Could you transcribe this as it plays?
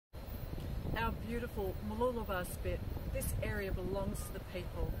beautiful Mooloolaba spit. This area belongs to the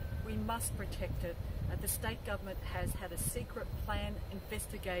people. We must protect it. The state government has had a secret plan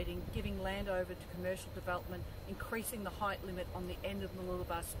investigating giving land over to commercial development, increasing the height limit on the end of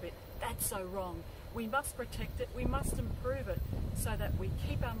Mooloolaba spit. That's so wrong. We must protect it, we must improve it so that we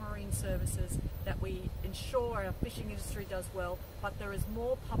keep our marine services, that we ensure our fishing industry does well, but there is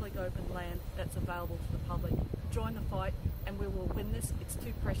more public open land that's available to the public. Join the fight and we will win this. It's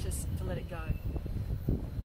too precious to let it go.